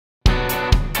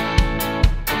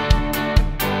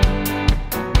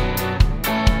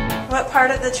What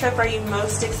part of the trip are you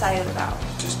most excited about?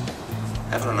 Just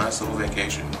having a nice little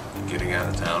vacation, getting out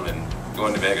of town and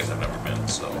going to Vegas. I've never been,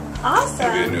 so Awesome.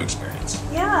 it'll be a new experience.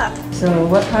 Yeah. So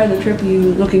what part of the trip are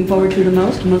you looking forward to the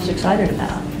most excited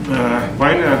about?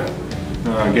 Buying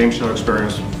a game show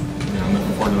experience. I'm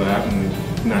looking forward to that,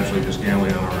 and naturally just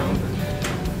gambling on our own.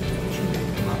 It should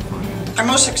be a lot of fun. I'm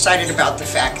most excited about the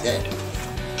fact that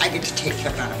I get to take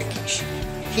Kevin on a vacation.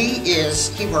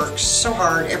 He works so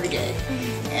hard every day,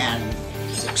 and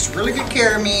he takes really good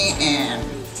care of me, and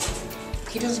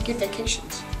he doesn't get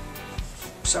vacations.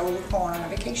 So we're going on a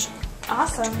vacation.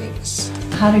 Awesome. To Vegas.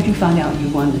 How did you find out you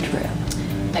won the trip?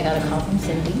 I got a call from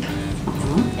Cindy,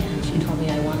 and she told me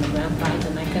I won the grand prize,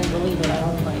 and I couldn't believe it.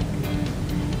 I was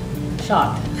like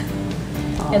shocked.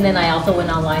 And then I also went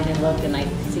online and looked, and I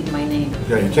see my name.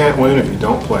 Yeah, you can't win if you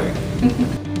don't play.